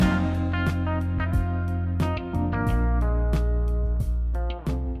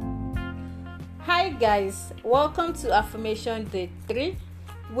guys, welcome to Affirmation Day 3,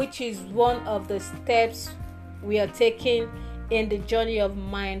 which is one of the steps we are taking in the journey of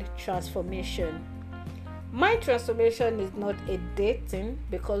mind transformation. Mind transformation is not a day thing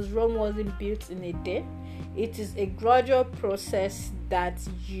because Rome wasn't built in a day. It is a gradual process that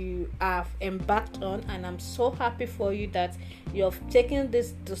you have embarked on, and I'm so happy for you that you have taken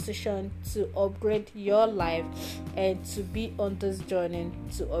this decision to upgrade your life and to be on this journey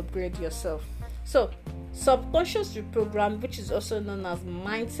to upgrade yourself. So, subconscious reprogram, which is also known as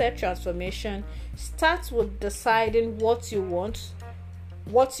mindset transformation, starts with deciding what you want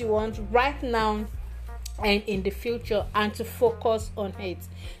right now and in the future, and to focus on it.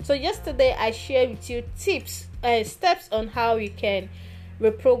 So yesterday I shared with you steps on how you can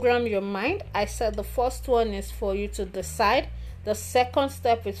reprogram your mind. I said the first one is for you to decide, the second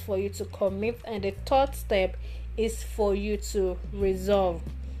step is for you to commit, and the third step is for you to resolve.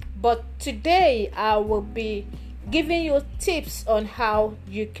 But today I will be giving you tips on how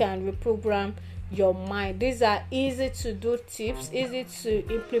you can reprogram your mind. These are easy to do tips, easy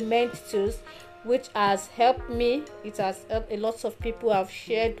to implement tools, which has helped me. It has helped a lot of people I've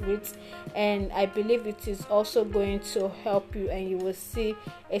shared with, and I believe it is also going to help you, and you will see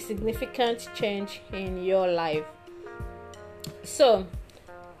a significant change in your life. So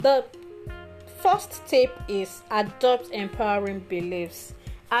the first tip is adopt empowering beliefs.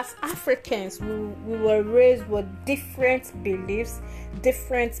 As Africans, we were raised with different beliefs,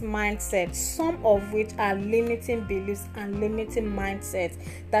 different mindsets, some of which are limiting beliefs and limiting mindsets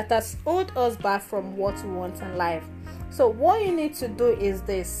that has held us back from what we want in life. So what you need to do is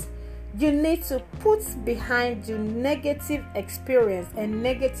this. You need to put behind you negative experience and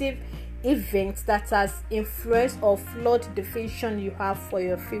negative events that has influenced or flawed the vision you have for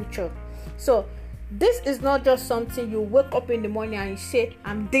your future. So this is not just something you wake up in the morning and you say,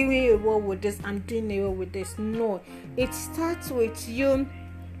 I'm doing away with this, I'm doing away with this. No, it starts with you.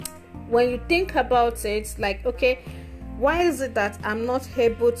 When you think about it, like, okay, why is it that I'm not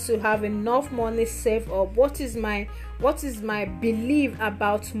able to have enough money saved up? What is my belief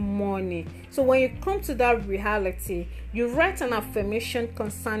about money? So when you come to that reality, you write an affirmation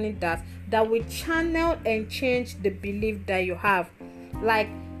concerning that will channel and change the belief that you have. Like,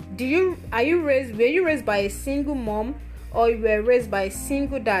 were you raised by a single mom, or you were raised by a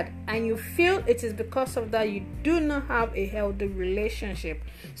single dad, and you feel it is because of that you do not have a healthy relationship?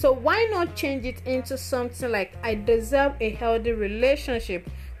 So why not change it into something like, I deserve a healthy relationship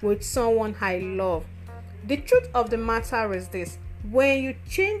with someone I love? The truth of the matter is this: when you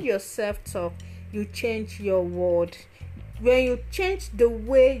change your self-talk, you change your world. When you change the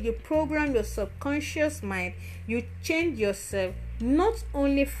way you program your subconscious mind, you change yourself, not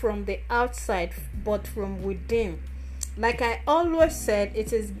only from the outside but from within. Like I always said,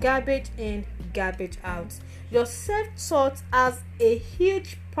 it is garbage in, garbage out. Your self-thought has a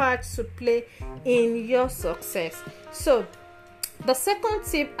huge part to play in your success. So the second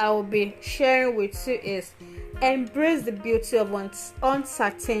tip I will be sharing with you is embrace the beauty of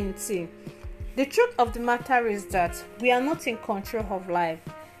uncertainty. The truth of the matter is that we are not in control of life.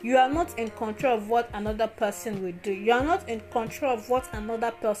 You are not in control of what another person will do. You are not in control of what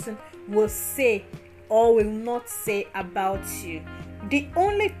another person will say or will not say about you. The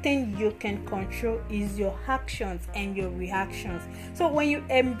only thing you can control is your actions and your reactions. So when you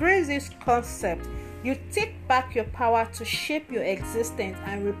embrace this concept, you take back your power to shape your existence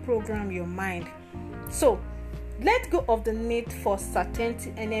and reprogram your mind. So let go of the need for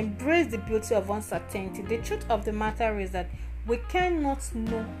certainty and embrace the beauty of uncertainty. The truth of the matter is that we cannot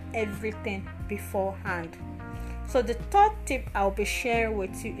know everything beforehand. So the third tip I'll be sharing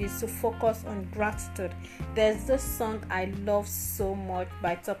with you is to focus on gratitude. There's this song I love so much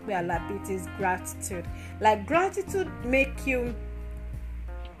by Tope Alabi. It is Gratitude. Like, gratitude make you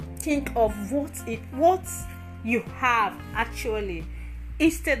think of what you have actually,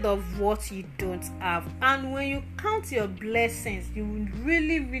 instead of what you don't have. And when you count your blessings, you will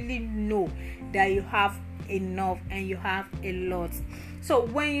really, really know that you have enough and you have a lot. So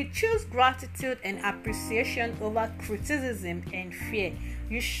when you choose gratitude and appreciation over criticism and fear,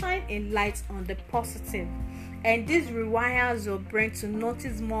 you shine a light on the positive, and this rewires your brain to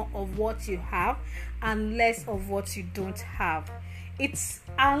notice more of what you have and less of what you don't have. It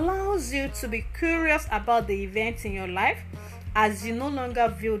allows you to be curious about the events in your life. As you no longer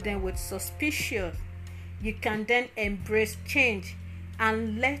view them with suspicion, you can then embrace change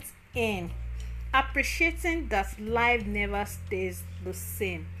and let in, appreciating that life never stays the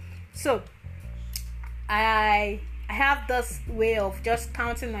same. So I have this way of just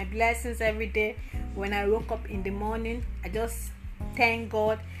counting my blessings every day. When I woke up in the morning, I just thank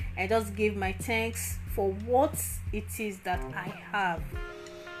God and just give my thanks for what it is that I have.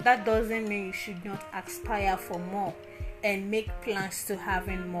 That doesn't mean you should not aspire for more and make plans to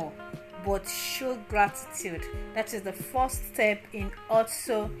having more, but show gratitude. That is the first step in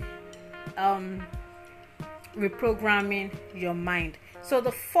also reprogramming your mind. So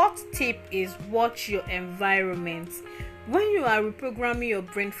the fourth tip is watch your environment. When you are reprogramming your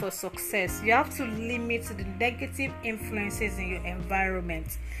brain for success, you have to limit the negative influences in your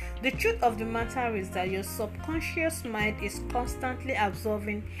environment. The truth of the matter is that your subconscious mind is constantly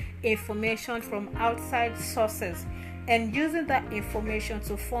absorbing information from outside sources and using that information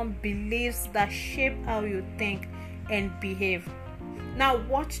to form beliefs that shape how you think and behave. Now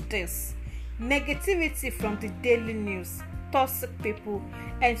watch this. Negativity from the daily news, toxic people,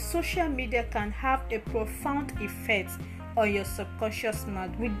 and social media can have a profound effect on your subconscious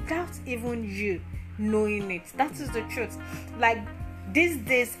mind without even you knowing it. That is the truth. Like these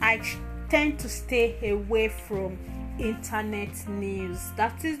days, I tend to stay away from internet news.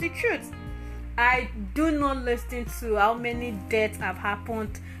 That is the truth. I do not listen to how many deaths have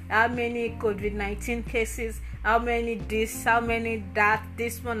happened, how many COVID-19 cases, how many this, how many that,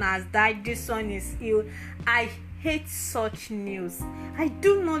 this one has died, this one is ill. I hate such news. I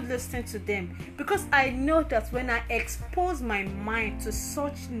do not listen to them because I know that when I expose my mind to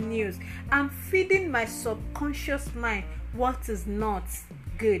such news, I'm feeding my subconscious mind what is not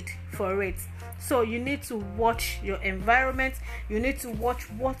good for it. So you need to watch your environment. You need to watch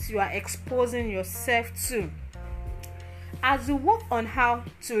what you are exposing yourself to. As you work on how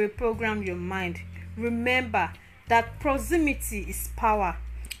to reprogram your mind, remember that proximity is power.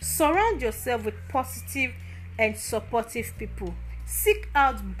 Surround yourself with positive and supportive people. Seek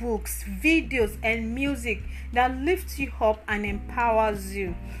out books, videos, and music that lifts you up and empowers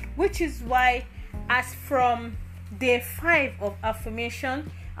you. Which is why, as from day 5 of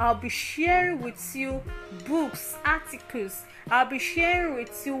affirmation, I'll be sharing with you books, articles. I'll be sharing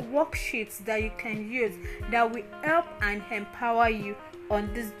with you worksheets that you can use that will help and empower you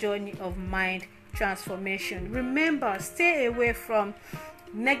on this journey of mind transformation. Remember, stay away from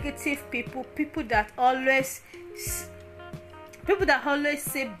negative people, people that always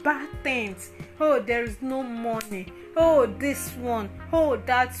say bad things. Oh, there is no money. Oh, this one. Oh,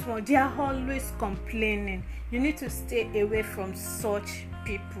 that one. They are always complaining. You need to stay away from such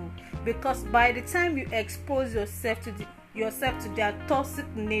people, because by the time you expose yourself to their toxic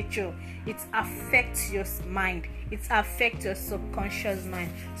nature, it affects your mind, it affects your subconscious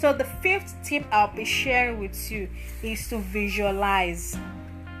mind. So the 5th tip I'll be sharing with you is to visualize.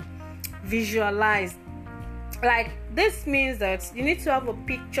 Like, this means that you need to have a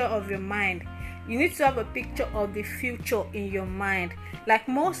picture of your mind. You need to have a picture of the future in your mind. Like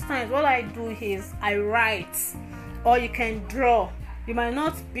most times what I do is I write, or you can draw. You might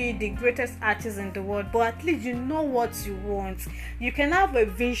not be the greatest artist in the world, but at least you know what you want. You can have a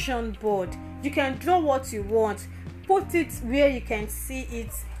vision board. You can draw what you want. Put it where you can see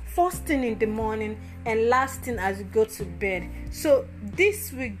it first thing in the morning and last thing as you go to bed. So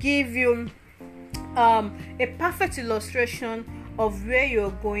this will give you a perfect illustration of where you're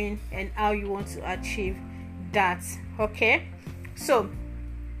going and how you want to achieve that. Okay, so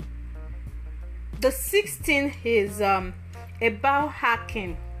the 16th is about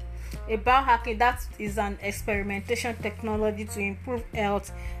hacking. That is an experimentation technology to improve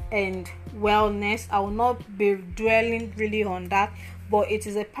health and wellness. I will not be dwelling really on that, but it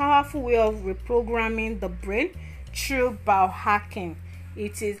is a powerful way of reprogramming the brain through biohacking.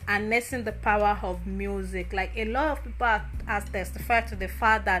 It is harnessing the power of music. Like a lot of people have testified to the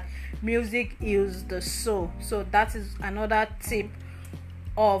fact that music heals the soul. So that is another tip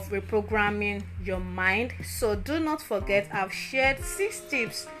of reprogramming your mind. So do not forget, I've shared 6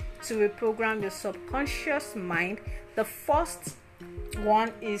 tips to reprogram your subconscious mind. The first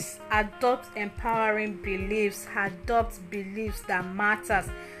one is adopt empowering beliefs. Adopt beliefs that matters.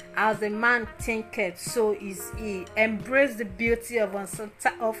 As a man thinketh, so is he. Embrace the beauty of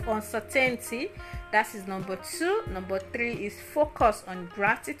uncertainty. That is number 2. Number 3 is focus on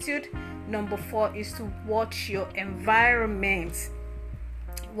gratitude. Number 4 is to watch your environment.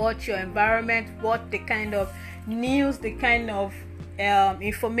 Watch your environment. What the kind of news, the kind of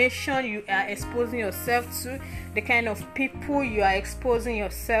information you are exposing yourself to, the kind of people you are exposing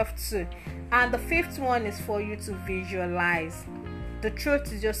yourself to. And the 5th one is for you to visualize. The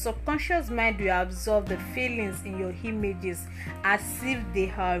truth is, your subconscious mind will absorb the feelings in your images as if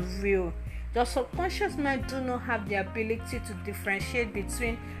they are real. Your subconscious mind do not have the ability to differentiate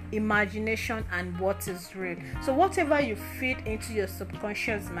between imagination and what is real. So whatever you feed into your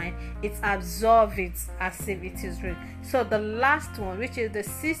subconscious mind, it absorbs it as if it is real. So the last one, which is the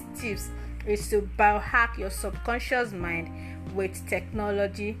 6 tips, is to biohack your subconscious mind with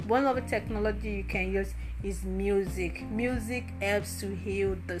technology. One of the technology you can use is music. Music helps to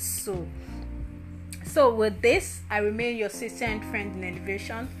heal the soul. So with this, I remain your sister and friend in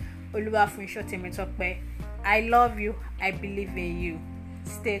elevation, Oluwafunsho Temitope. I love you. I believe in you.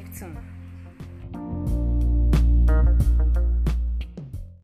 Stay tuned.